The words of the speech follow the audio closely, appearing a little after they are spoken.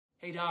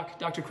Hey Doc,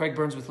 Dr. Craig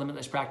Burns with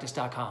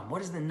LimitlessPractice.com.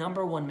 What is the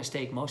number one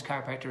mistake most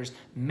chiropractors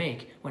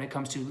make when it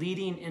comes to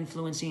leading,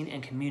 influencing,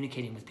 and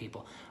communicating with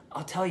people?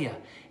 I'll tell you,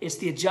 it's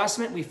the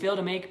adjustment we fail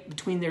to make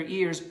between their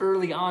ears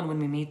early on when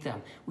we meet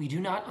them. We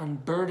do not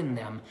unburden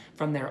them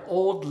from their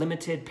old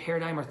limited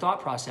paradigm or thought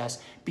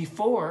process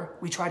before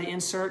we try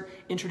to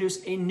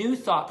introduce a new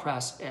thought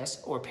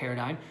process or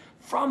paradigm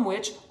from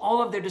which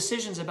all of their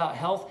decisions about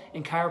health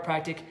and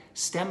chiropractic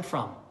stem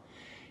from.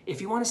 If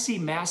you want to see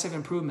massive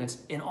improvements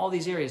in all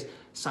these areas,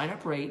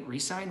 sign-up rate,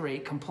 re-sign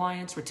rate,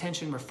 compliance,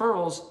 retention,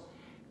 referrals,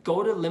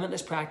 go to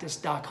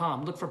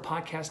LimitlessPractice.com. Look for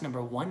podcast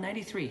number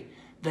 193,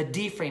 The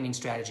Deframing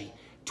Strategy.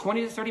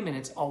 20 to 30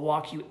 minutes, I'll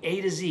walk you A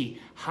to Z,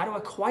 how to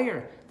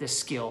acquire this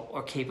skill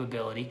or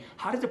capability,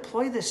 how to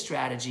deploy this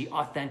strategy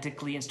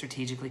authentically and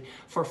strategically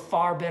for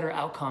far better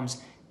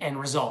outcomes and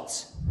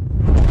results.